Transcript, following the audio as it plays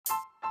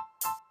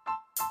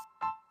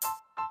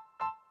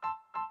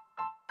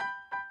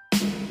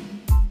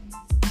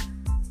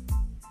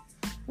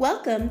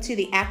Welcome to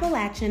the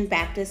Appalachian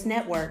Baptist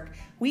Network.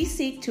 We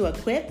seek to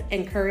equip,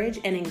 encourage,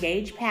 and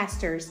engage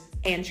pastors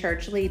and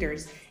church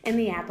leaders in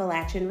the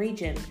Appalachian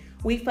region.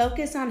 We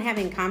focus on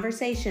having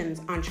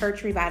conversations on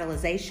church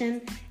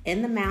revitalization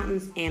in the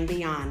mountains and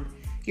beyond.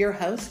 Your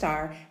hosts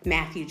are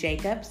Matthew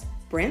Jacobs,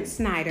 Brent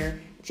Snyder,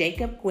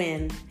 Jacob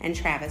Gwynn, and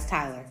Travis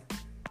Tyler.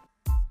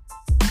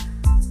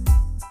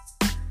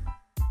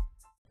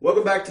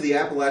 Welcome back to the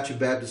Appalachian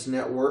Baptist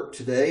Network.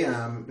 Today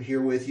I'm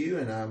here with you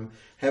and I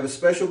have a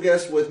special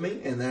guest with me,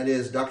 and that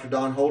is Dr.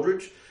 Don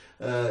Holdridge.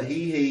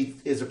 He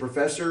is a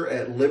professor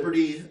at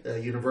Liberty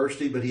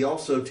University, but he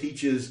also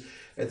teaches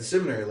at the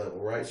seminary level,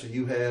 right? So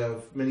you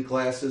have many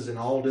classes in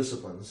all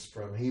disciplines,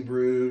 from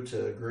Hebrew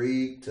to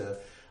Greek to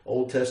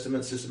Old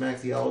Testament,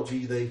 systematic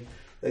theology.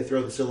 They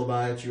throw the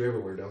syllabi at you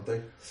everywhere, don't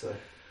they? So.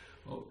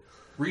 Well,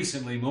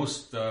 recently,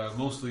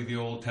 mostly the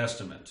Old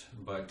Testament,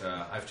 but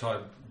I've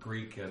taught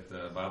Greek at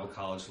the Bible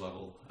college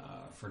level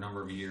for a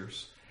number of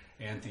years,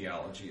 and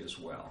theology as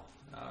well,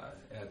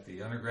 at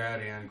the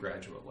undergrad and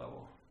graduate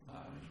level.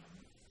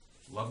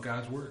 Love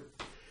God's Word.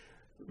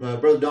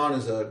 Brother Don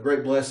is a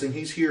great blessing.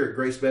 He's here at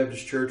Grace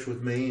Baptist Church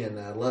with me, and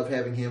I love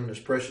having him and his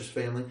precious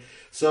family.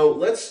 So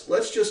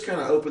let's just kind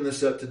of open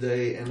this up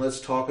today, and let's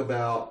talk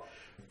about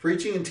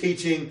preaching and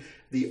teaching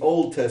the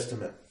Old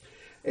Testament.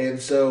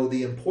 And so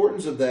the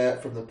importance of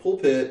that from the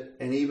pulpit,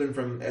 and even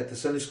from at the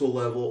Sunday school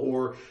level,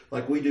 or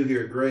like we do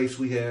here at Grace,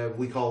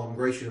 we call them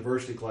Grace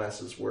University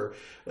classes, where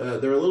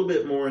they're a little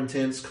bit more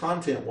intense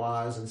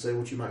content-wise than say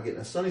what you might get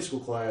in a Sunday school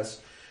class.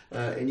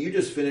 And you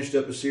just finished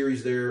up a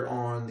series there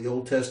on the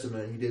Old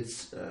Testament. You did,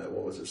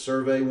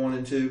 Survey 1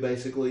 and 2,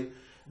 basically,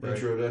 right.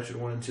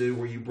 Introduction 1 and 2,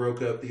 where you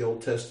broke up the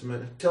Old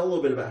Testament. Tell a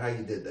little bit about how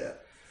you did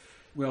that.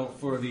 Well,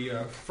 for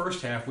the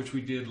first half, which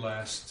we did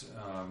last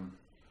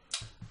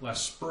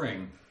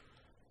spring,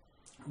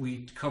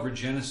 we covered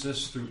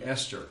Genesis through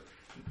Esther,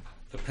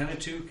 the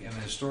Pentateuch, and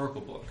the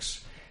historical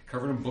books.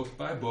 Covered them book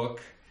by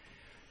book.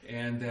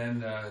 And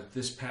then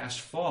this past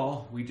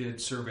fall, we did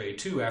Survey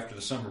 2 after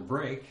the summer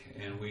break,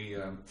 and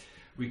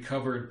we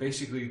covered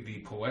basically the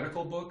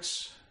poetical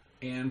books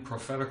and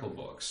prophetical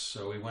books.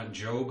 So we went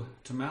Job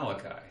to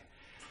Malachi,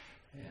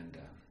 and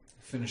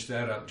finished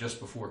that up just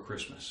before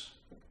Christmas.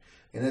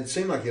 And it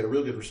seemed like you had a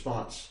real good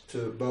response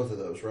to both of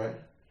those, right?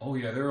 Oh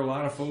yeah, there were a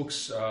lot of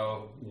folks.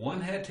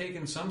 One had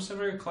taken some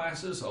seminary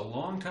classes a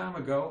long time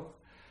ago.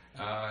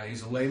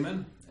 He's a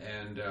layman,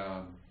 and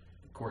of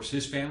course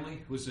his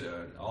family was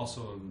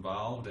also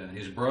involved, and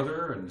his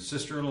brother and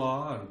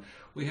sister-in-law, and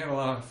we had a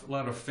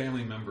lot of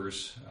family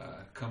members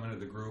come into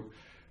the group.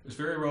 It was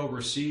very well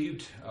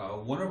received.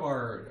 One of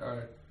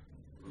our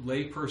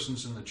lay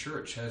persons in the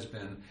church has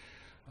been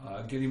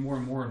getting more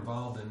and more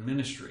involved in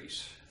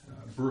ministries,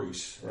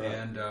 Bruce, right.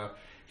 And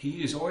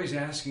he is always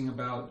asking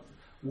about,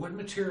 what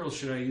material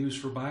should I use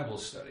for Bible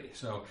study?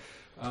 So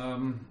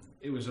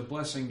it was a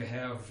blessing to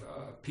have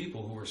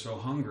people who were so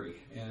hungry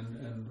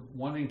and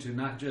wanting to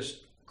not just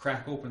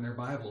crack open their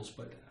Bibles,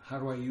 but how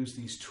do I use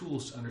these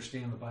tools to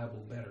understand the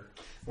Bible better?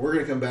 We're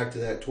going to come back to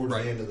that towards the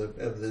end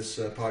of this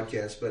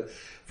podcast. But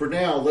for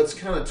now, let's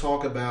kind of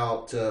talk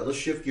about, let's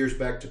shift gears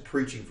back to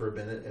preaching for a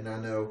minute. And I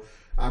know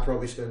I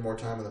probably spend more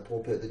time in the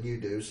pulpit than you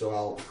do,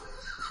 so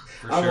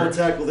I'm going to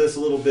tackle this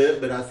a little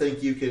bit, but I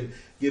think you can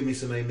give me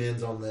some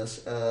amens on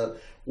this.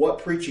 What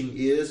preaching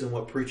is and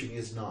what preaching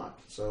is not.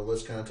 So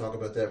let's kind of talk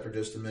about that for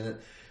just a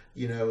minute.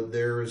 You know,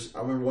 I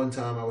remember one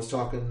time I was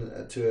talking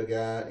to a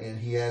guy, and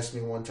he asked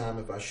me one time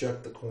if I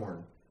shuck the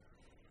corn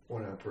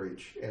when I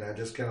preach. And I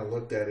just kind of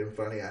looked at him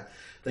funny. I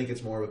think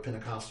it's more of a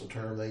Pentecostal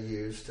term they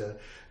use to,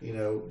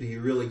 do you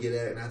really get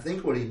at it? And I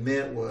think what he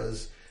meant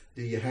was,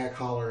 do you hack,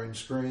 holler, and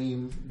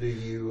scream? Do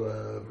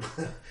you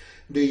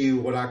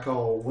what I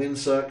call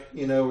windsuck?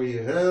 Where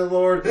you, oh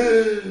Lord,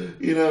 and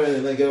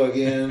then they go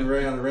again,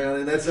 round and round.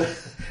 And that's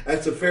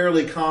a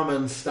fairly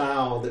common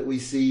style that we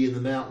see in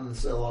the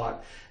mountains a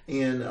lot.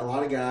 And a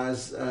lot of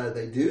guys,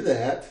 they do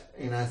that.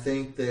 And I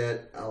think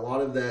that a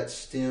lot of that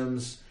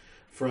stems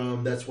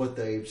from, that's what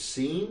they've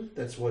seen.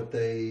 That's what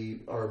they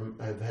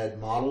have had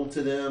modeled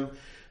to them.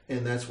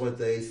 And that's what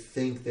they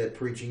think that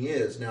preaching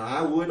is. Now,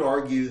 I would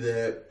argue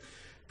that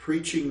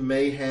preaching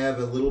may have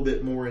a little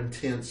bit more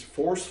intense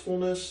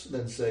forcefulness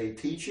than, say,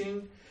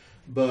 teaching,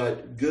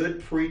 but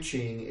good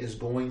preaching is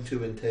going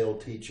to entail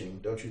teaching,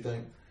 don't you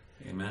think?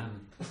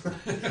 Amen.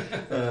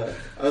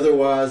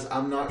 Otherwise,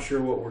 I'm not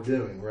sure what we're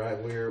doing, right?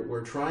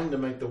 We're trying to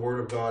make the Word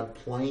of God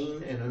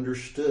plain and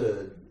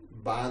understood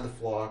by the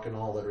flock and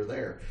all that are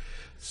there.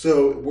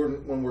 So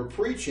when we're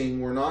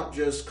preaching, we're not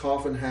just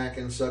coughing,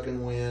 hacking,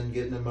 sucking wind,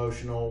 getting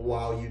emotional.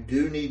 While you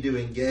do need to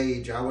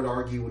engage, I would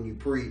argue when you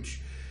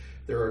preach,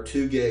 there are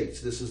two gates.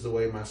 This is the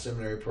way my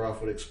seminary prof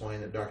would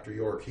explain it, Dr.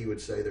 York. He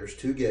would say there's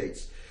two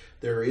gates.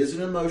 There is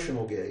an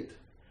emotional gate,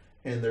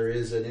 and there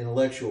is an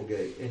intellectual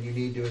gate, and you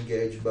need to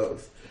engage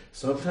both.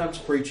 Sometimes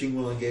preaching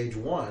will engage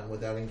one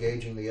without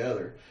engaging the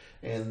other.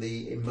 And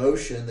the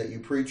emotion that you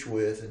preach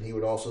with, and he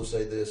would also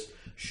say this,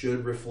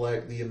 should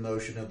reflect the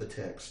emotion of the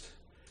text.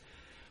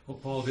 Well,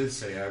 Paul did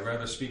say, I'd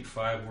rather speak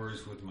 5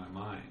 words with my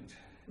mind.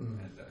 Mm.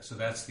 And, so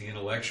that's the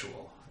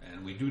intellectual.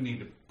 And we do need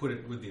to put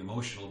it with the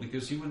emotional,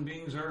 because human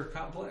beings are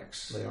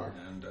complex. They are.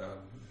 And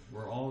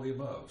we're all of the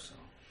above. So.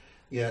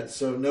 Yeah,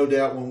 so no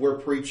doubt when we're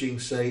preaching,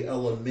 say, a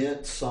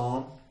lament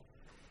psalm,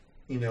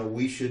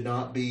 we should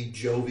not be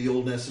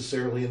jovial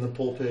necessarily in the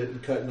pulpit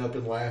and cutting up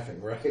and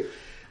laughing, right?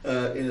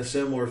 In a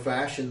similar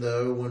fashion,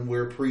 though, when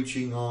we're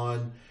preaching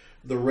on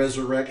the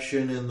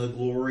resurrection and the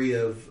glory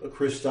of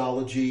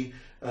Christology,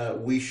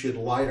 we should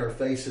light our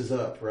faces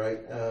up, right?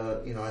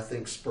 I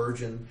think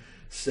Spurgeon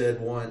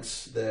said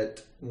once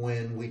that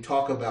when we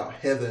talk about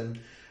heaven,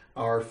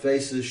 our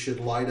faces should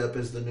light up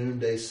as the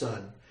noonday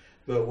sun.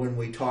 But when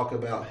we talk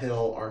about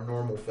hell, our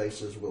normal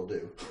faces will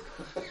do.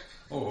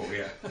 Oh,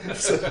 yeah.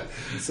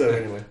 so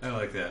anyway. I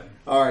like that.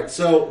 All right,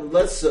 so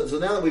so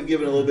now that we've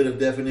given a little bit of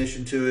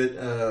definition to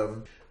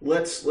it,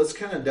 let's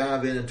kind of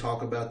dive in and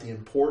talk about the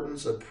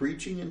importance of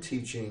preaching and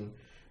teaching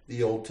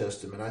the Old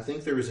Testament. I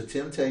think there is a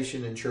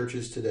temptation in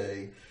churches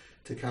today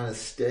to kind of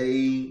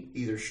stay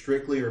either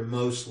strictly or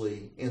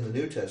mostly in the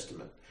New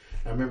Testament.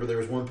 I remember there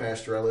was one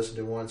pastor I listened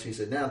to once. He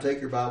said, "Now take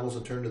your Bibles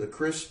and turn to the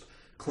crisp,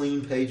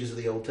 clean pages of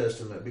the Old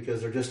Testament,"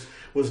 because there just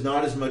was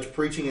not as much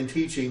preaching and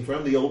teaching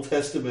from the Old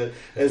Testament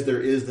as there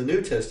is the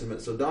New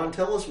Testament. So Don,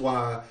 tell us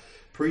why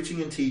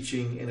preaching and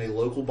teaching in a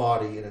local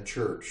body, in a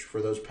church,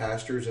 for those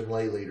pastors and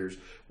lay leaders,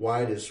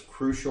 why it is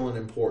crucial and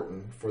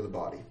important for the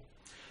body.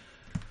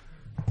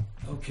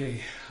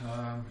 Okay,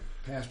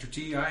 Pastor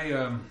T,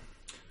 I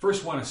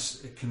first want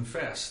to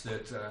confess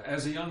that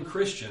as a young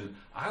Christian,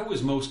 I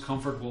was most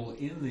comfortable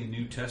in the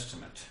New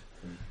Testament.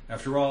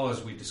 After all,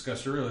 as we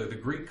discussed earlier, the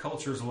Greek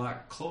culture is a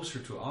lot closer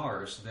to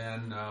ours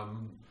than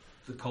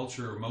the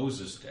culture of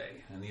Moses'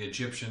 day, and the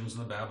Egyptians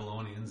and the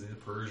Babylonians and the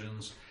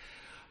Persians.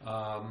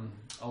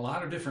 A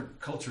lot of different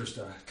cultures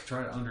to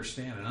try to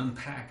understand and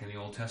unpack in the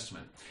Old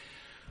Testament.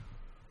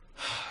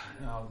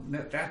 Now,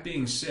 that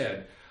being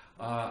said,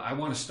 I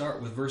want to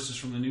start with verses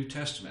from the New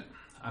Testament.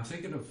 I'm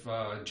thinking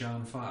of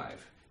John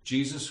 5.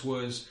 Jesus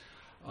was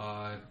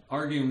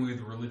arguing with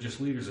the religious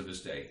leaders of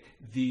his day,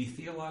 the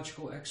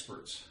theological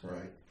experts.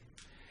 Right.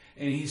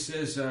 And he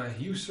says,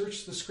 you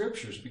search the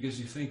Scriptures because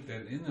you think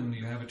that in them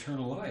you have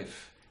eternal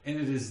life. And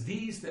it is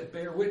these that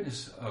bear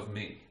witness of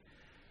me.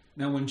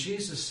 Now, when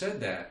Jesus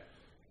said that,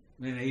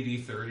 in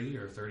AD 30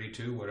 or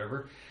 32,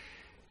 whatever,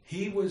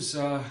 he was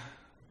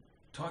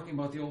talking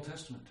about the Old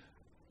Testament.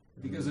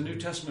 Because the New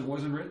Testament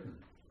wasn't written.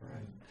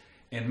 Right.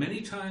 And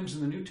many times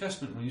in the New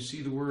Testament, when you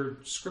see the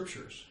word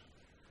Scriptures,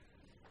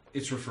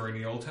 it's referring to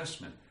the Old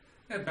Testament.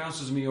 That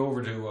bounces me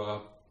over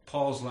to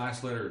Paul's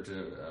last letter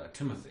to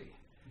Timothy.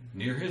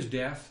 Near his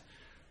death,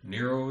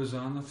 Nero was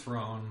on the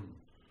throne,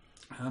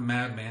 a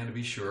madman to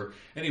be sure.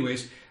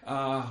 Anyways,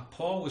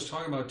 Paul was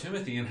talking about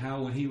Timothy and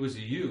how when he was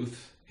a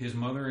youth, his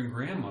mother and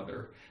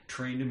grandmother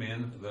trained him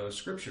in the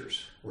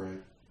Scriptures.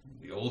 Right.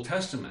 The Old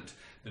Testament.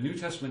 The New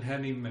Testament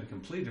hadn't even been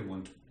completed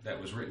when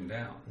that was written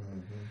down.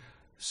 Mm-hmm.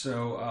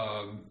 So,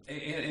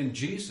 and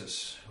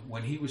Jesus,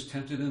 when he was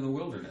tempted in the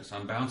wilderness,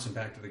 I'm bouncing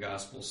back to the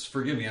Gospels.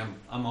 Forgive me,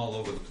 I'm all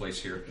over the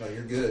place here. No,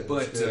 you're good.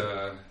 But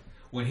good.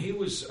 When he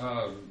was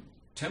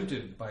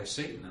tempted by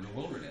Satan in the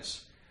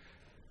wilderness,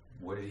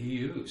 what did he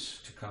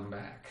use to come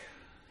back?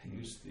 He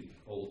used the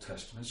Old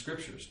Testament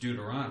Scriptures,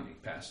 Deuteronomy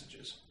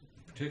passages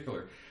in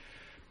particular.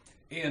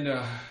 And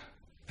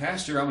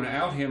Pastor, I'm going to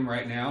out him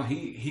right now.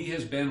 He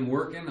has been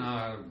working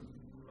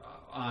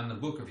on the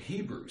book of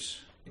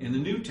Hebrews in the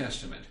New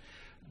Testament.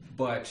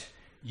 But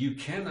you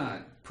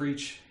cannot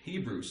preach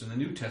Hebrews in the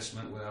New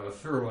Testament without a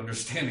thorough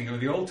understanding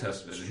of the Old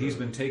Testament. And he's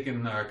been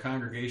taking our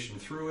congregation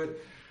through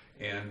it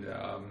and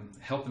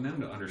helping them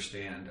to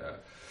understand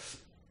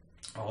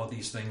all of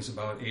these things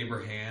about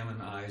Abraham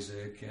and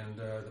Isaac and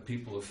the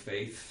people of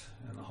faith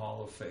and the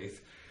hall of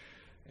faith.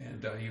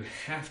 And you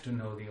have to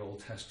know the Old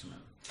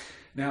Testament.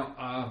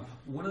 Now,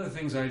 one of the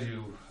things I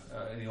do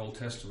in the Old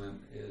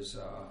Testament is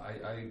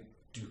I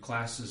do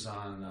classes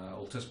on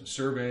Old Testament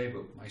survey,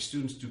 but my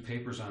students do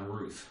papers on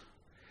Ruth.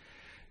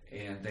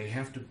 And they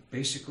have to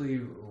basically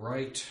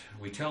write,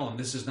 we tell them,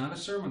 this is not a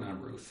sermon on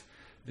Ruth.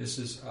 This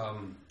is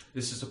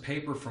a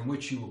paper from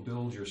which you will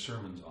build your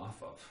sermons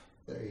off of.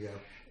 There you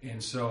go.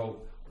 And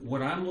so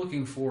what I'm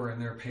looking for in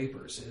their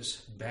papers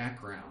is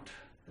background.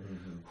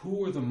 Mm-hmm. Who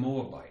were the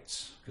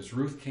Moabites? Because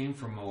Ruth came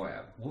from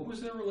Moab. What was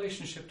their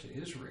relationship to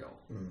Israel?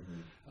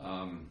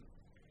 Mm-hmm.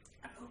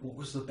 What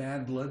was the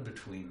bad blood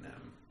between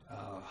them?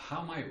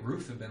 How might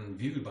Ruth have been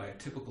viewed by a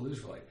typical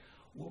Israelite?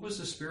 What was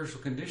the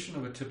spiritual condition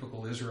of a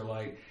typical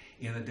Israelite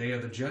in the day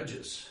of the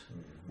Judges,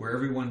 where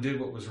everyone did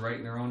what was right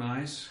in their own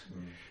eyes?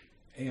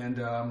 And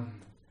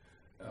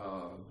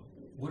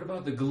what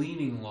about the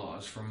gleaning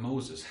laws from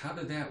Moses? How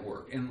did that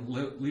work? And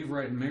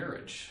Levirate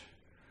marriage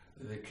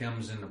that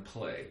comes into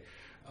play.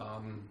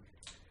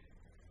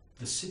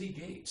 The city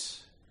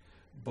gates.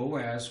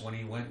 Boaz, when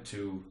he went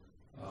to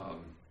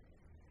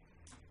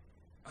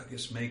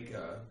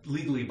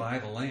legally buy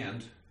the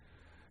land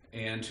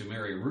and to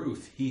marry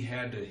Ruth,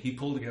 he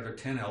pulled together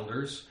 10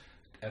 elders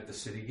at the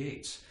city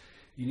gates.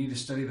 You need to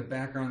study the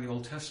background of the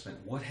Old Testament.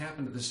 What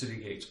happened at the city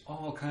gates?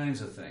 All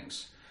kinds of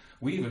things.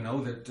 We even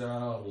know that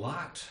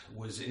Lot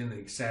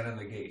sat in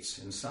the gates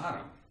in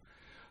Sodom.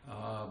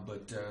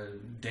 But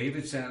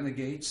David sat in the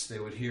gates.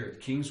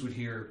 Kings would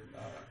hear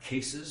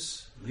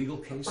cases, legal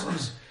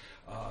cases.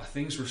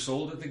 Things were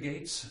sold at the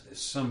gates.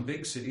 Some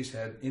big cities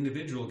had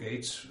individual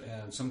gates,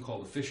 and some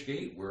called the fish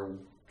gate, where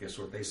guess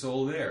what they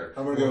sold there?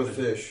 I'm going to go with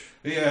fish.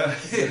 Yeah.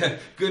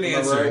 Good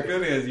answer. Right?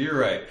 Good answer. You're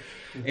right.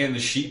 And the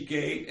sheep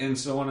gate, and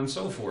so on and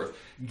so forth.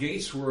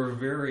 Gates were a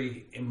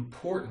very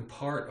important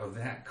part of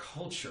that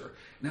culture.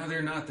 Now,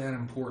 they're not that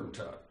important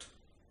to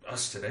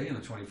us today in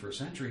the 21st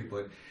century,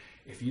 but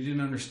if you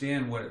didn't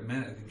understand what it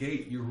meant at the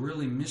gate, you're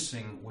really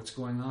missing what's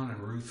going on in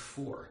Ruth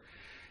 4.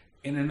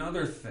 And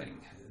another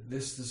thing,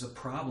 this is a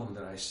problem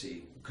that I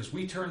see, because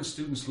we turn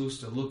students loose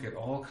to look at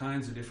all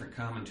kinds of different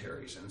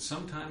commentaries, and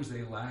sometimes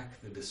they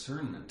lack the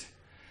discernment.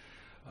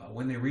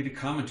 When they read a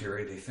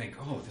commentary, they think,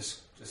 oh,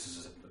 this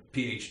is a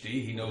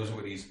PhD, he knows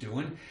what he's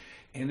doing.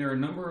 And there are a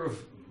number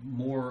of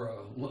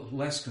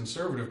less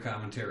conservative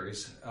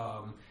commentaries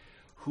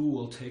who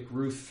will take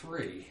Ruth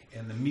 3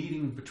 and the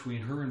meeting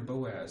between her and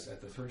Boaz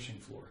at the threshing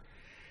floor,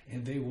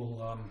 and they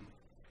will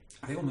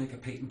make a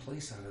patent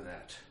place out of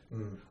that,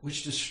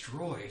 which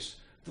destroys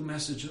the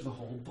message of the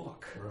whole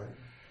book. Right.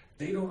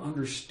 They don't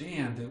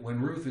understand that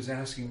when Ruth is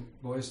asking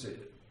Boaz to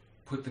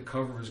put the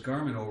cover of his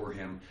garment over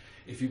him,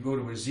 if you go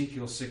to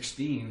Ezekiel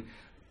 16,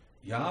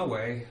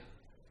 Yahweh,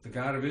 the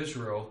God of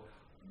Israel,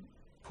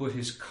 put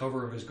his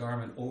cover of his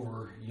garment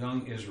over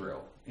young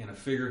Israel in a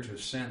figurative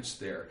sense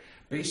there,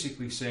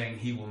 basically saying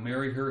he will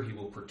marry her, he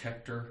will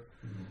protect her.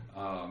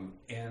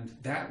 And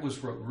that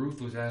was what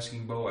Ruth was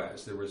asking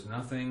Boaz. There was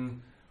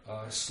nothing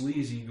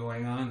sleazy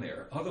going on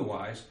there.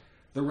 Otherwise,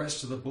 the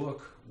rest of the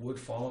book would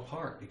fall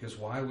apart, because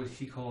why would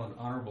he call an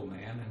honorable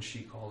man and she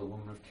called a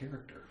woman of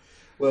character?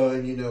 Well,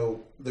 and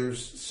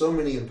there's so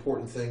many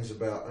important things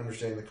about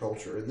understanding the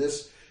culture, and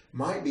this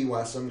might be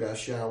why some guys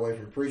shy away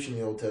from preaching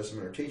the Old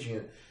Testament or teaching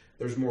it.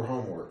 There's more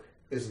homework,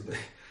 isn't there?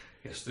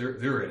 Yes,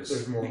 there is.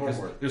 There's more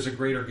homework. There's a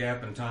greater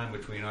gap in time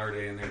between our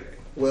day and their day.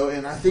 Well,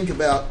 and I think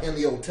about in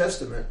the Old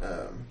Testament,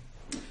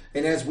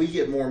 and as we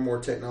get more and more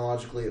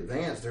technologically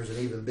advanced, there's an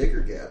even bigger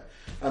gap.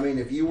 I mean,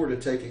 if you were to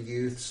take a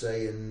youth,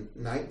 say, in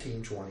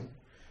 1920,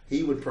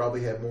 he would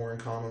probably have more in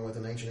common with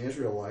an ancient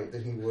Israelite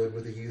than he would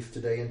with a youth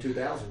today in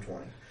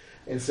 2020.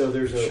 And so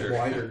there's a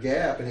wider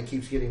gap, and it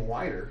keeps getting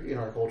wider in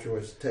our culture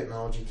as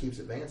technology keeps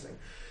advancing.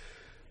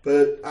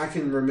 But I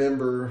can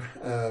remember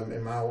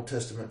in my Old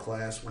Testament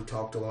class, we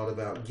talked a lot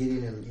about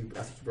Gideon, and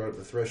I think you brought up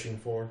the threshing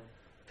floor.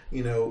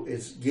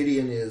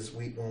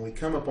 When we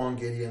come upon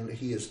Gideon,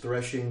 he is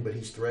threshing, but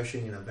he's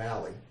threshing in a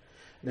valley.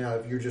 Now,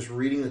 if you're just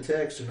reading the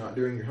text and not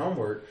doing your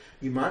homework,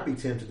 you might be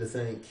tempted to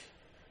think,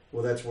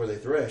 well, that's where they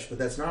thresh. But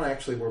that's not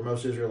actually where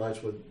most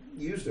Israelites would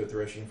use their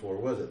threshing floor,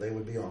 was it? They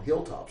would be on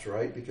hilltops,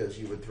 right? Because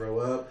you would throw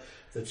up,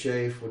 the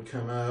chaff would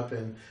come up,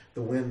 and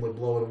the wind would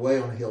blow it away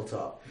on a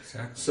hilltop.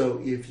 Exactly.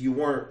 So if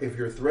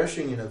you're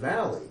threshing in a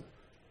valley,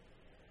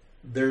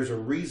 there's a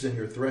reason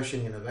you're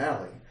threshing in a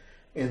valley.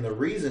 And the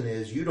reason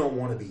is you don't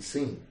want to be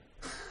seen.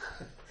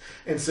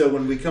 And so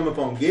when we come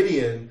upon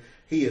Gideon,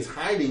 he is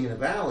hiding in a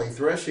valley,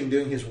 threshing,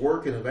 doing his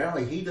work in a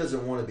valley. He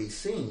doesn't want to be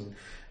seen.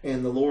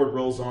 And the Lord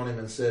rolls on him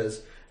and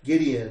says,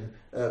 Gideon,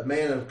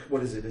 man of,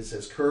 what is it? It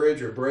says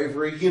courage or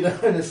bravery,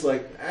 and it's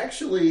like,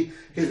 actually,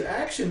 his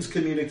actions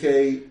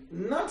communicate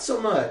not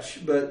so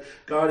much, but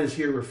God is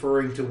here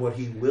referring to what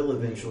he will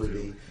eventually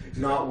be,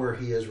 not where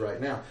he is right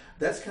now.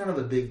 That's kind of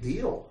a big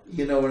deal,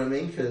 you know what I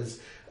mean? Because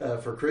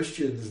for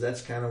Christians,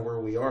 that's kind of where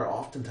we are.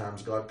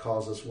 Oftentimes, God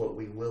calls us what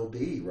we will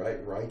be,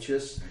 right?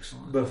 Righteous.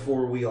 Excellent.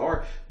 Before we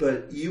are.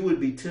 But you would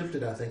be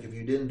tempted, I think, if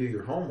you didn't do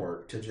your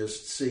homework, to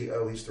just see,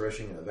 oh, he's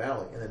threshing in a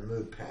valley, and then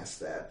move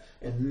past that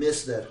and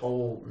miss that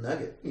whole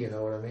nugget. You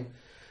know what I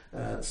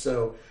mean?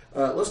 So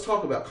let's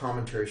talk about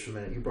commentaries for a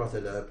minute. You brought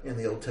that up in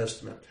the Old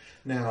Testament.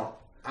 Now,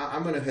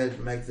 I'm going to head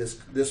and make this.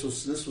 This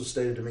was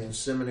stated to me in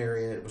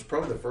seminary, and it was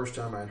probably the first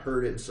time I'd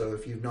heard it. And so,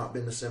 if you've not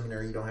been to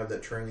seminary, you don't have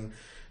that training.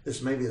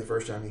 This may be the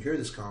first time you hear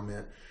this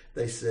comment.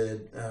 They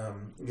said,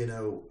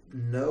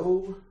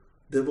 no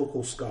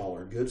biblical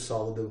scholar, good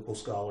solid biblical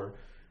scholar,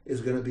 is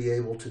going to be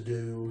able to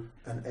do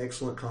an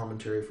excellent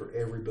commentary for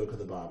every book of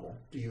the Bible.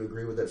 Do you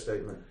agree with that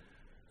statement?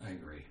 I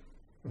agree.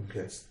 Okay.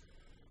 There's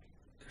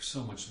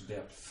so much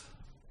depth,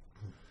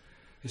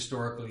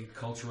 historically,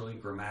 culturally,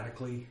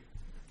 grammatically.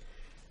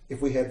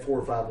 If we had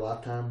 4 or 5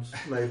 lifetimes,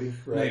 maybe,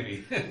 right?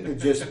 Maybe.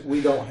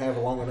 We don't have a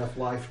long enough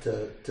life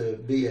to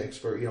be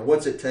expert.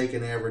 What's it take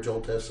an average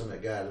Old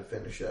Testament guy to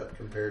finish up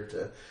compared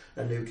to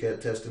a New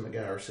Testament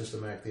guy or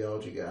systematic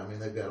theology guy? I mean,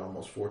 they've got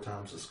almost 4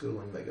 times the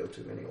schooling they go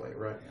to anyway,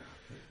 right? Yeah.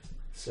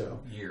 So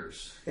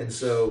years. And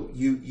so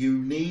you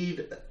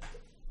need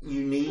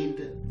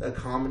a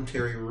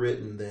commentary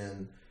written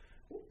then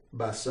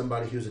by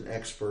somebody who's an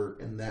expert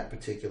in that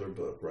particular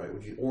book, right?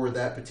 Or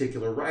that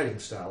particular writing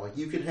style. Like,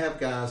 you can have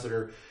guys that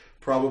are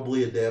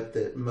probably adept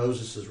at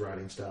Moses'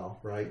 writing style,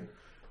 right?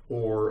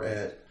 Or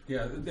at...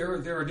 Yeah, there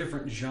are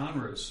different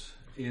genres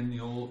in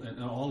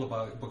all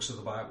the books of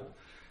the Bible.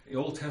 The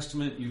Old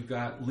Testament, you've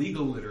got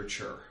legal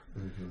literature.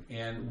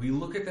 And we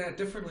look at that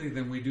differently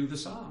than we do the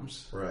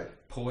Psalms. Right.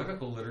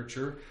 Poetical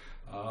literature,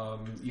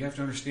 you have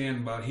to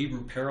understand about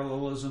Hebrew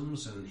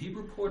parallelisms, and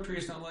Hebrew poetry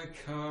is not like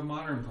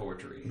modern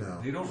poetry.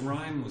 No. They don't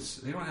rhyme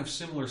they don't have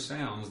similar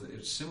sounds.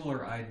 It's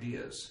similar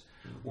ideas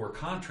or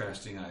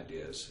contrasting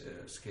ideas,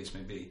 as the case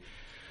may be.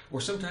 Or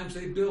sometimes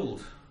they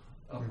build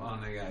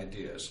upon the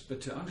ideas.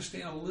 But to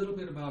understand a little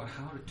bit about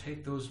how to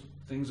take those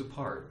things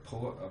apart,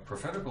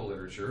 prophetical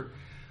literature,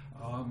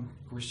 of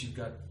course, you've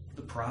got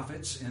the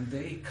prophets, and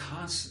they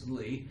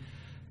constantly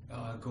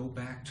go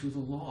back to the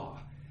law.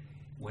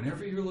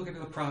 Whenever you're looking at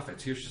the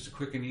prophets, here's just a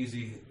quick and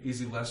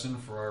easy lesson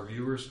for our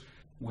viewers.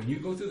 When you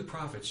go through the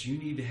prophets, you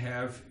need to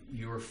have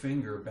your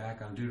finger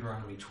back on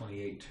Deuteronomy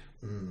 28.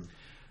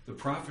 The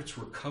prophets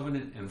were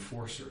covenant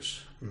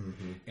enforcers.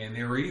 And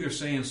they were either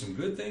saying some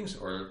good things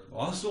or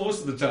also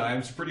most of the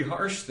times pretty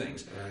harsh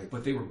things. Right.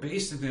 But they were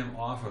basing them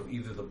off of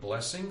either the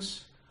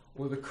blessings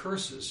or the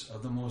curses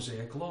of the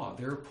Mosaic law.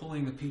 They were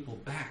pulling the people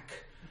back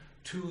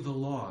to the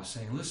law,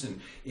 saying,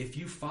 listen, if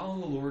you follow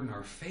the Lord and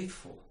are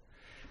faithful,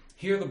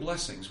 here are the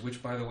blessings,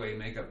 which, by the way,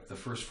 make up the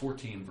first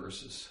 14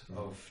 verses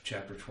of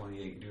chapter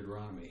 28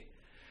 Deuteronomy.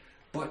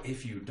 But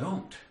if you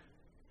don't,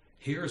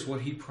 here's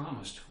what he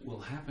promised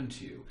will happen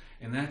to you.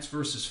 And that's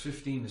verses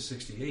 15 to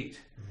 68.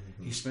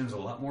 He spends a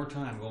lot more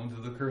time going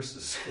through the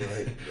curses.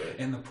 Right.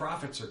 And the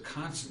prophets are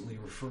constantly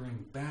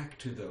referring back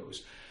to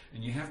those.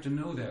 And you have to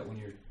know that when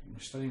you're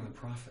studying the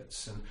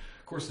prophets. And,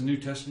 of course, the New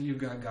Testament, you've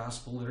got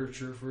gospel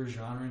literature for a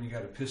genre, and you've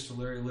got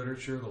epistolary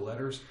literature, the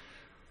letters.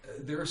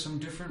 There are some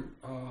different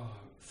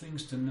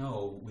things to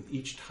know with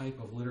each type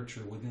of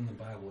literature within the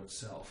Bible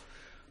itself.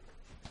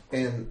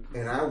 And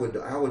I'm going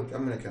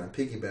to kind of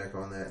piggyback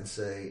on that and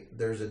say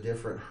there's a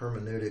different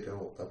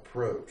hermeneutical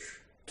approach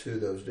to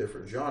those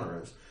different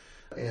genres.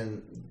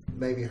 And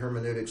maybe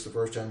hermeneutics, the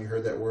first time you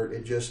heard that word,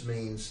 it just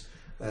means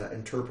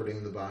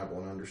interpreting the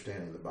Bible and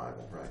understanding the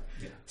Bible, right?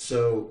 Yeah.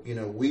 So,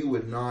 we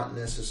would not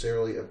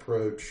necessarily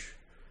approach,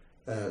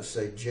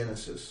 say,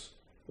 Genesis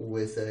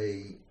with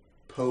a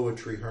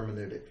poetry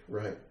hermeneutic,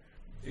 right?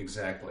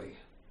 Exactly.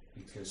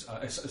 Because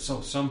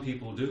so some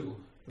people do,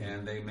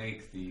 and they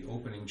make the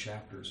opening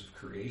chapters of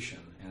creation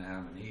and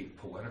Adam and Eve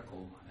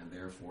poetical, and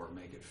therefore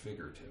make it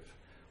figurative,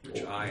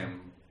 which I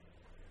am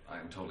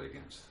totally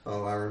against.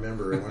 Oh, I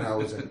remember when I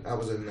was in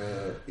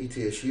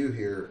ETSU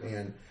here,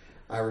 and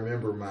I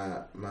remember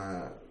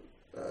my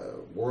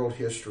world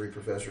history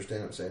professor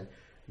standing up saying,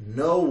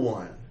 "No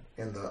one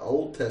in the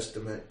Old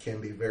Testament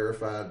can be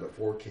verified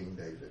before King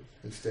David."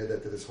 He said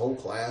that to this whole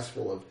class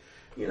full of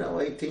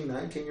 18,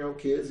 19-year-old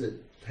kids that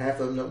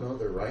half of them don't know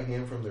their right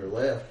hand from their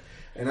left.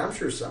 And I'm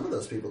sure some of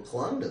those people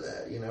clung to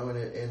that,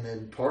 and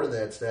then part of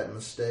that's that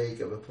mistake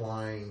of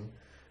applying,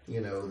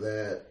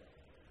 that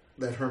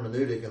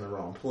hermeneutic in the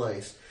wrong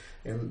place.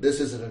 And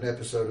this isn't an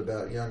episode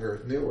about young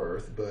earth, new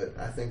earth, but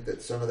I think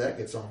that some of that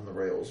gets on the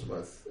rails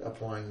with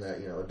applying that,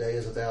 a day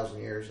is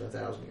 1,000 years and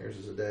 1,000 years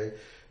is a day.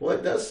 Well,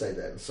 it does say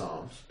that in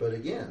Psalms, but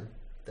again,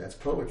 that's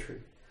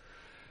poetry.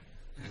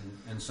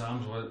 And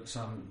Psalm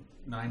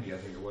 90, I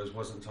think it was,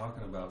 wasn't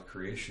talking about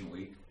creation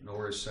week,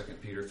 nor is 2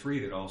 Peter 3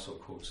 that also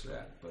quotes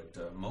that.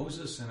 But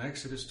Moses in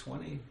Exodus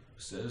 20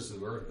 says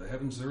the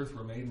heavens and earth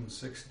were made in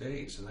 6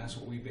 days, and that's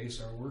what we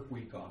base our work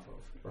week off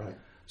of. Right.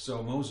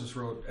 So Moses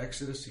wrote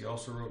Exodus, he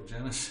also wrote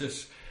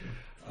Genesis,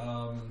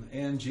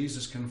 and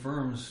Jesus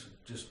confirms,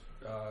 this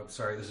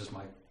is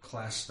my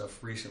class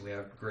stuff recently,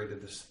 I've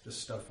graded this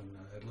stuff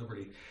at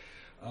Liberty.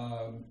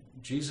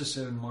 Jesus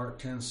said in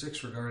Mark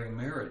 10:6 regarding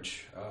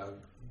marriage,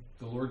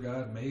 the Lord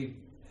God made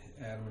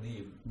Adam and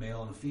Eve,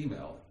 male and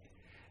female,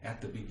 at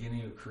the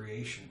beginning of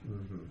creation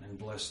and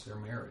blessed their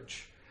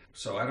marriage.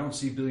 So I don't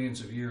see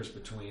billions of years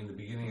between the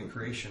beginning of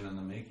creation and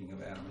the making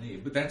of Adam and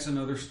Eve. But that's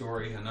another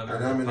story, another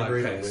And I'm in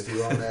agreement with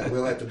you on that.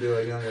 We'll have to do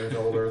a young earth,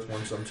 old earth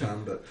one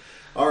sometime. But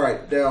all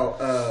right, now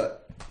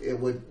it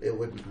would.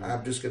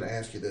 I'm just going to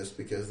ask you this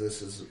because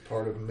this is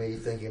part of me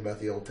thinking about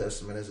the Old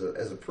Testament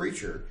as a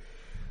preacher.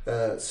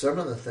 Some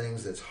of the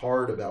things that's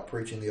hard about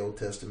preaching the Old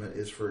Testament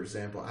is, for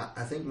example,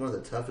 I think one of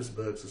the toughest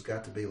books has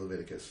got to be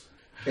Leviticus.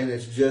 And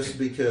it's just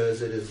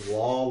because it is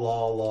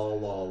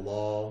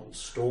law,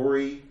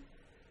 story,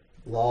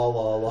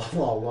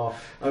 law.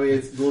 I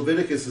mean,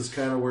 Leviticus is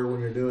kind of where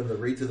when you're doing the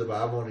read through the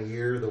Bible in a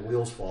year, the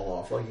wheels fall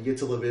off. Like you get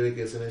to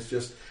Leviticus and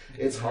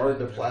it's hard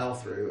to plow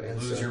through.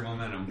 And lose your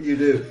momentum. You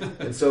do.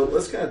 And so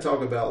let's kind of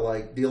talk about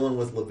like dealing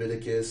with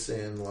Leviticus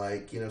and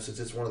since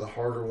it's one of the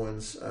harder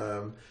ones,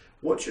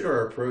 what should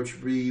our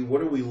approach be?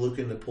 What are we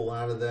looking to pull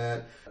out of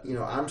that?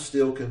 I'm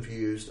still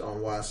confused on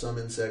why some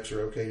insects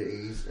are okay to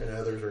eat and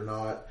others are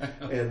not,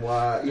 and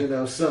why,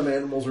 some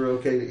animals are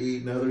okay to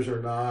eat and others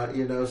are not,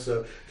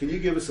 So can you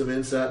give us some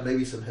insight,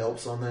 maybe some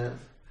helps on that?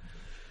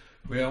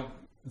 Well,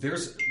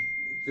 there's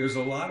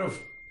a lot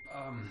of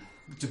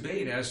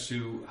debate as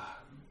to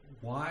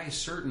why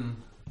certain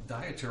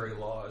dietary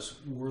laws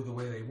were the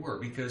way they were,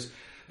 because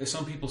as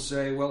some people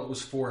say, well, it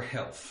was for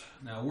health.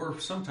 Now, we're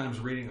sometimes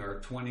reading our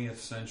 20th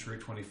century,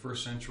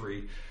 21st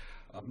century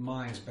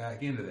minds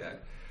back into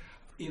that.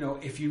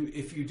 if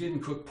you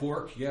didn't cook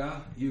pork,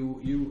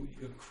 you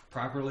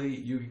properly,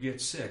 you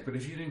get sick. But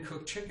if you didn't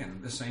cook chicken,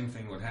 the same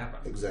thing would happen.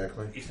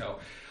 Exactly.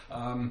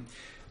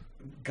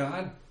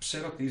 God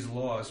set up these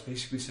laws,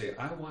 basically say,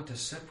 I want to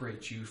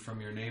separate you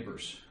from your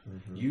neighbors.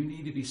 Mm-hmm. You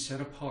need to be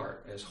set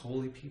apart as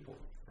holy people.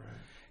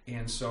 Right.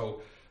 And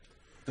so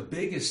the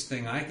biggest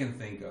thing I can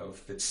think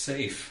of that's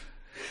safe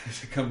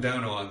to come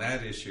down on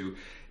that issue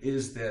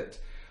is that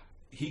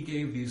he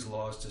gave these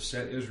laws to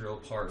set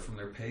Israel apart from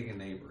their pagan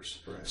neighbors,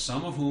 right.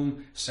 Some of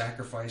whom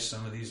sacrificed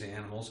some of these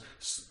animals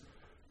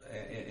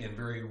in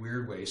very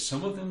weird ways.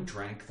 Some of them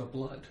drank the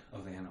blood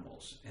of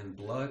animals, and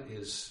blood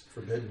is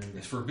forbidden.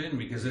 It's forbidden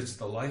because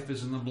the life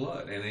is in the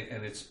blood, and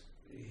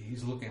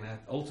he's looking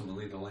at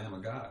ultimately the Lamb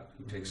of God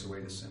who takes away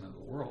the sin of the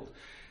world,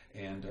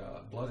 and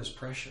blood is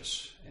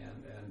precious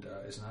and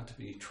is not to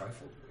be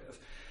trifled with.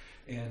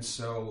 And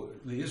so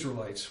the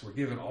Israelites were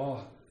given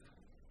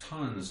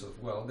tons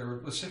of, there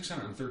were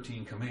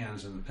 613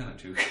 commands in the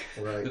Pentateuch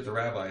right. that the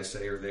rabbis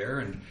say are there,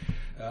 and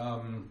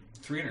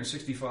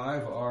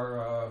 365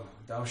 are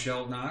thou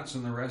shalt nots,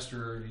 and the rest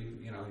are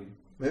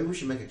Maybe we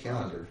should make a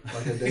calendar,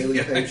 like a daily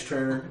page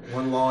turner,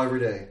 one law every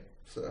day.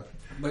 So,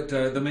 but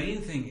the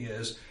main thing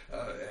is,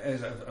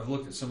 as I've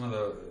looked at some of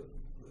the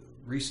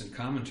recent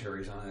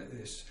commentaries on it,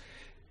 is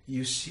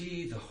you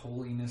see the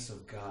holiness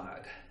of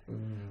God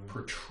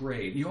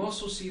portrayed. You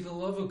also see the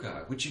love of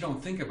God, which you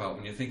don't think about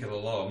when you think of the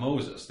law of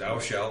Moses, thou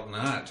shalt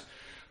not.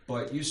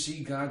 But you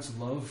see God's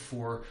love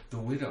for the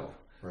widow,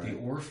 right. The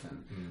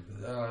orphan,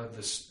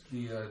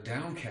 the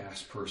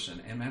downcast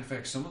person. And matter of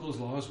fact, some of those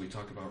laws we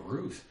talked about,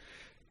 Ruth,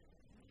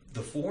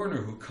 the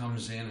foreigner who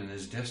comes in and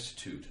is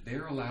destitute,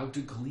 they're allowed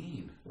to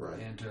glean, right.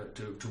 And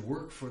to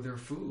work for their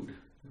food.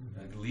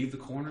 Leave the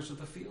corners of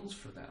the fields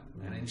for them.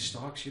 And any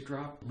stalks you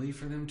drop, leave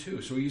for them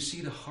too. So you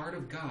see the heart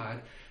of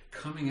God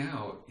coming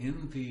out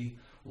in the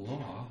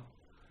law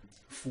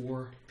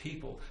for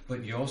people.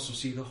 But you also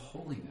see the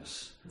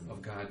holiness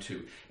of God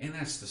too. And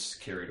that's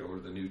carried over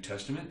to the New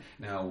Testament.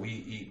 Now, we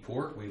eat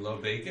pork. We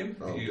love bacon.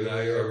 You and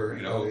I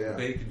are,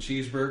 bacon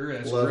cheeseburger.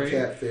 That's love great.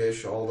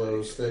 Catfish, all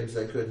those things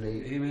they couldn't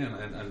eat. Amen.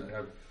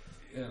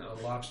 And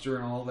lobster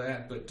and all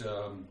that.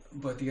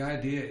 But the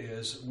idea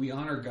is we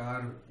honor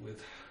God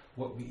with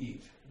what we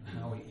eat and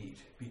how we eat,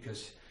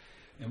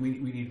 and we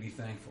need to be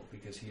thankful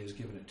because He has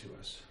given it to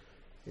us.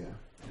 Yeah.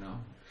 You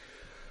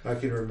I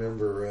can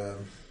remember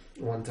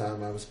one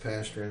time I was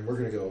pastoring. We're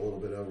going to go a little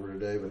bit over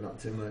today, but not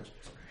too much.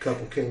 A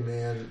couple came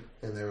in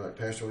and they were like,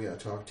 "Pastor, we got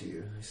to talk to you."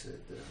 And I said,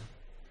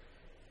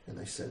 and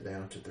they sat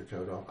down, took their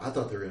coat off. I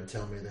thought they were going to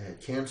tell me they had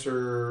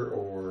cancer,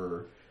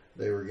 or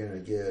they were going to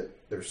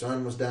get their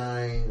son was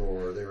dying,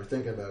 or they were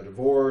thinking about a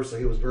divorce.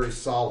 Like, it was very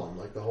solemn,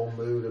 like the whole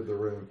mood of the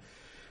room.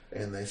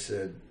 And they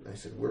said,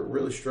 "We're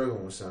really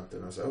struggling with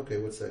something." I said, "Okay,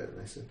 what's that?" And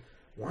they said,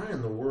 "Why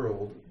in the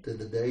world did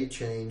the day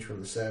change from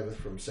the Sabbath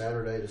from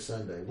Saturday to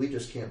Sunday? We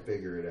just can't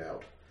figure it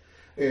out."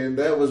 And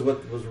that was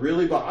what was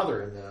really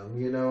bothering them,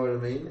 you know what I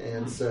mean?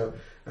 And so,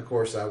 of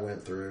course, I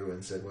went through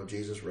and said, well,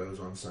 Jesus rose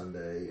on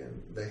Sunday,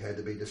 and they had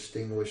to be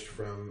distinguished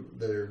from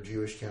their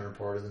Jewish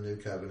counterpart in the New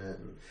Covenant,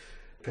 and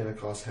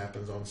Pentecost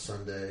happens on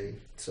Sunday.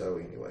 So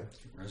anyway.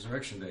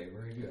 Resurrection Day,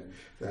 very good.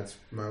 That's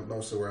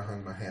mostly where I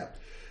hung my hat.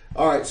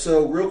 All right,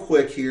 so real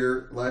quick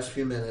here, last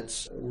few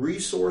minutes.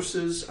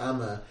 Resources.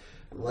 I'm a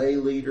lay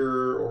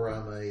leader, or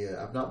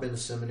I've not been to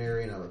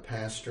seminary, and I'm a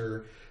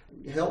pastor.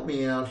 Help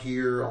me out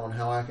here on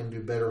how I can do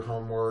better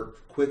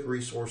homework, quick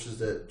resources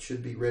that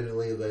should be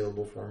readily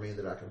available for me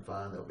that I can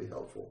find that'll be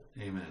helpful.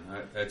 Amen.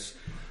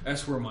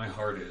 That's where my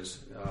heart is,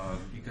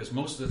 because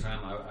most of the time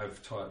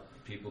I've taught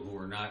people who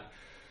are not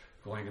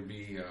going to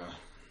be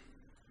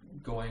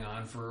going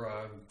on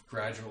for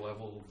graduate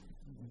level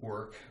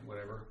work,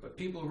 whatever, but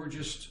people who are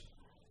just,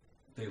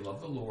 they love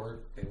the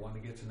Lord, they want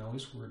to get to know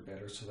His Word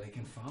better so they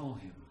can follow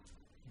Him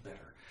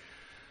better.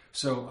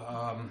 So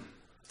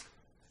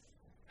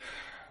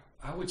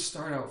I would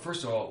start out,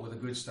 first of all, with a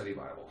good study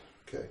Bible.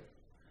 Okay.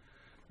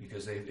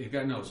 Because they've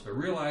got notes. But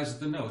realize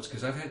that the notes,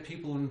 because I've had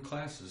people in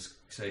classes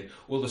say,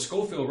 well, the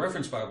Scofield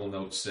Reference Bible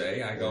notes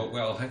say, I go,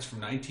 well, that's from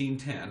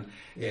 1910,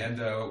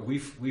 and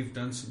we've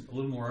done a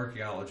little more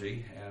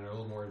archaeology and a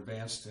little more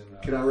advanced in...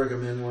 Can I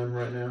recommend one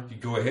right now?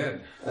 Go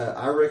ahead.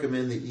 I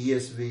recommend the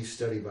ESV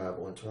Study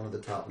Bible. It's one of the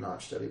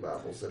top-notch study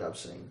Bibles that I've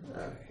seen.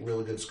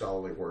 Really good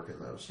scholarly work in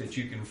those. That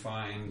you can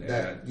find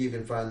You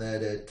can find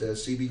that at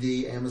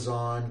CBD,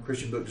 Amazon,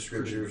 Christian Book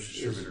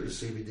Distributors. Is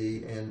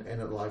CBD, and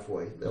at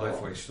Lifeway.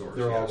 Lifeway stores,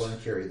 They're all going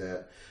to carry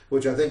that,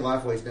 which I think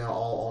Lifeway's now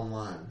all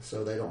online,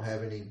 so they don't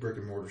have any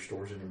brick-and-mortar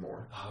stores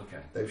anymore. Oh,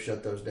 okay. They've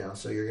shut those down,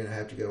 so you're going to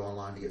have to go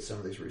online to get some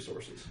of these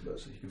resources.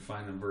 So you can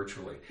find them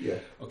virtually. Yeah.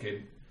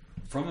 Okay,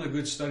 from the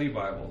Good Study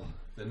Bible,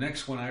 the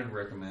next one I'd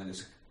recommend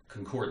is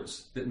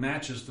concordance that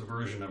matches the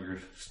version of your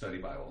study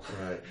Bible.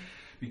 Right.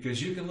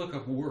 Because you can look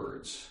up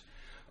words,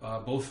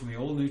 both from the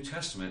Old and New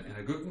Testament, and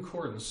a good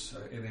concordance,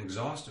 an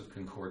exhaustive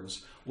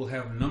concordance, will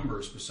have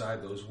numbers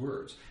beside those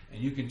words.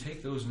 And you can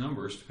take those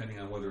numbers, depending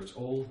on whether it's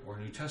Old or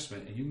New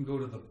Testament, and you can go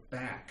to the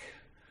back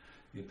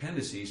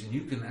appendices, and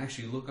you can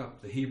actually look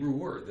up the Hebrew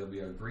word. There'll be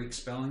a Greek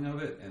spelling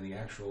of it and the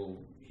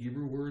actual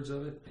Hebrew words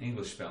of it,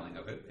 English spelling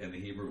of it and the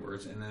Hebrew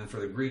words. And then for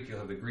the Greek, you'll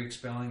have the Greek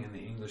spelling and the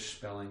English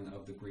spelling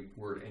of the Greek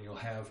word. And you'll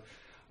have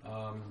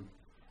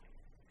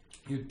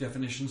your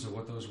definitions of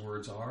what those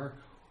words are.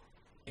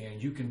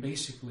 And you can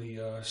basically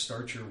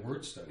start your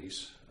word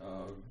studies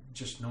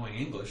just knowing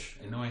English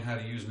and knowing how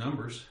to use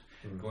numbers,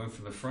 going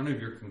from the front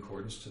of your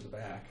concordance to the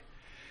back.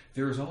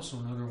 There is also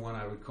another one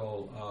I would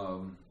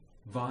call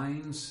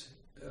Vine's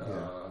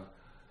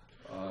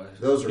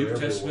Those are New everywhere.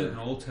 Testament and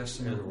Old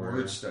Testament Everywhere,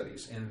 word yeah.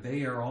 studies, and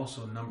they are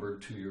also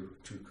numbered to your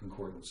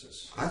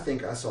concordances. I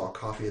think I saw a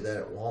copy of that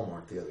at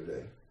Walmart the other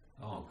day.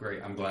 Oh,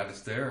 great! I'm glad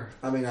it's there.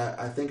 I mean,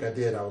 I think I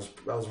did. I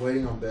was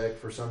waiting on Beck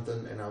for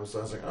something, and I was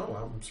like, oh,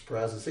 I'm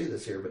surprised to see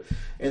this here.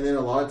 And then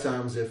a lot of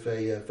times, if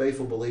a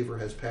faithful believer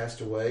has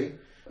passed away,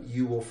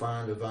 you will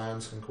find a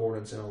Vine's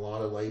concordance in a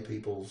lot of lay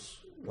people's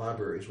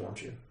libraries,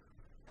 won't you?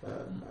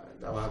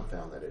 I haven't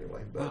found that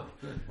anyway. But Oh,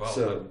 good. Well,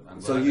 so I'm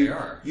glad so they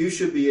are. you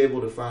should be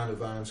able to find a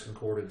Vine's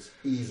concordance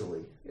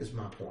easily. Is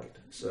my point.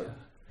 So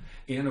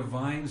And a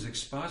Vine's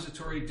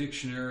expository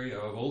dictionary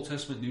of Old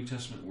Testament, New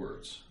Testament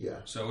words. yeah.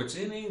 So it's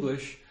in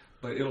English,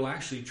 but it'll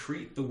actually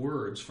treat the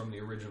words from the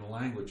original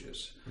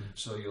languages. Mm-hmm.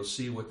 So you'll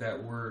see what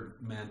that word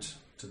meant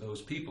to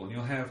those people, and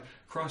you'll have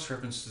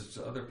cross-references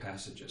to other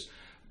passages.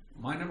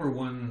 My number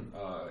one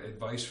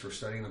advice for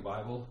studying the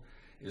Bible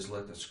is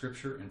let the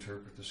Scripture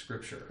interpret the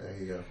Scripture. There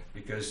you go.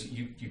 Because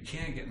you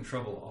can't get in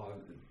trouble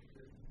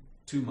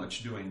too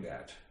much doing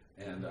that.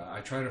 And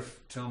I try to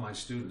tell my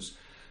students,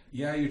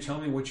 yeah, you tell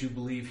me what you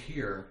believe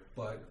here,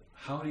 but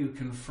how do you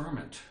confirm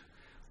it?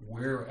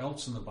 Where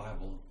else in the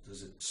Bible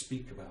does it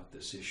speak about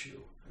this issue?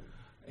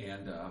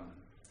 And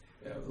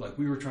like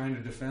we were trying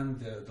to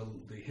defend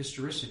the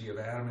historicity of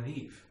Adam and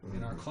Eve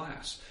in our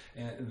class.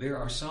 And there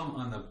are some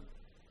on the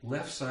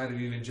left side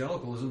of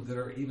evangelicalism that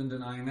are even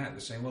denying that.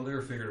 They're saying, well,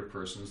 they're figurative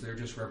persons. They're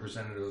just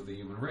representative of the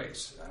human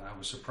race. And I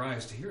was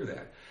surprised to hear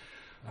that.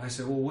 I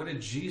said, well, what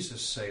did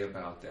Jesus say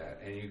about that?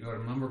 And you go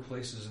to a number of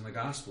places in the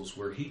Gospels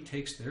where he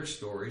takes their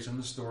stories and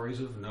the stories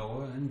of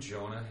Noah and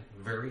Jonah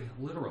very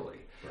literally.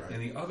 Right.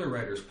 And the other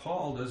writers,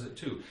 Paul does it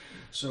too.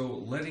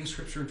 So letting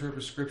Scripture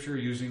interpret Scripture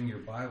using your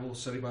Bible,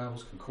 study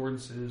Bibles,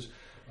 concordances,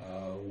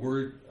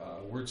 word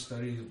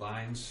study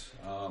lines,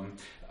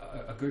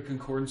 a good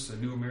concordance, the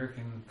New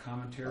American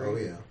Commentary. Oh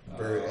yeah,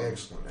 very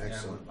excellent.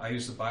 And I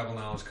use the Bible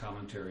Knowledge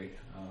Commentary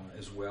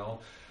as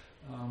well.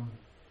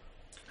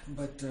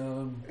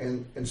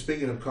 And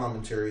speaking of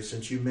commentary,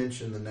 since you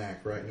mentioned the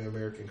NAC, right, New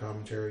American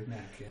Commentary,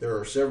 NAC, yeah. there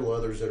are several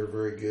others that are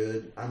very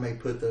good. I may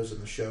put those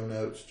in the show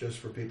notes just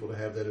for people to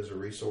have that as a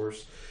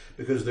resource,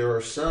 because there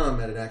are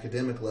some at an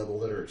academic level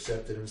that are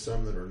accepted and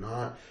some that are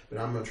not. But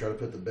I'm going to try to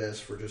put the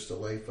best for just the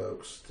lay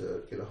folks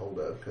to get a hold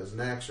of, because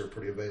NACs are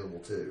pretty available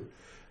too.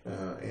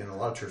 And a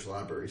lot of church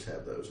libraries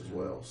have those as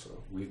well. So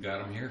We've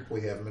got them here.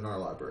 we have them in our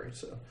library.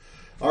 So,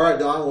 all right,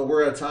 Don. Well,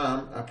 we're out of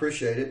time. I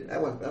appreciate it.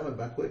 That went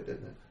by quick,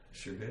 didn't it?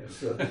 Sure did.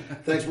 So,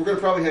 thanks. We're going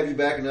to probably have you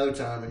back another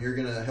time, and you're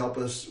going to help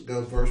us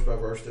go verse by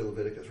verse through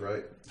Leviticus,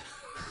 right?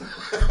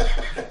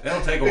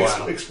 That'll take a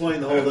while.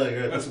 Explain the whole thing.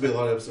 Right? This will be a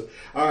lot of episodes.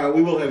 All right,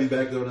 we will have you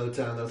back though another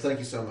time, though. Thank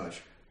you so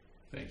much.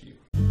 Thank you.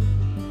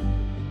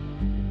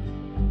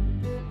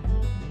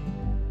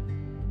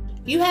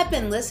 You have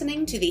been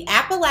listening to the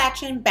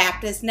Appalachian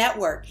Baptist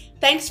Network.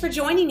 Thanks for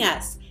joining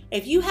us.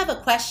 If you have a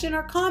question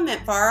or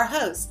comment for our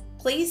host,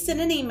 please send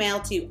an email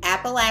to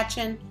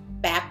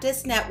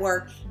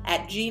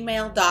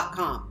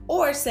appalachianbaptistnetwork@gmail.com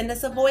or send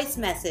us a voice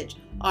message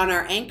on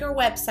our Anchor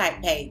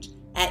website page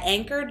at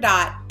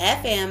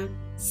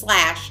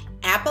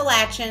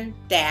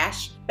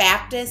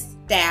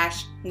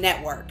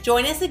anchor.fm/Appalachian-Baptist-Network.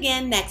 Join us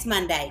again next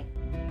Monday.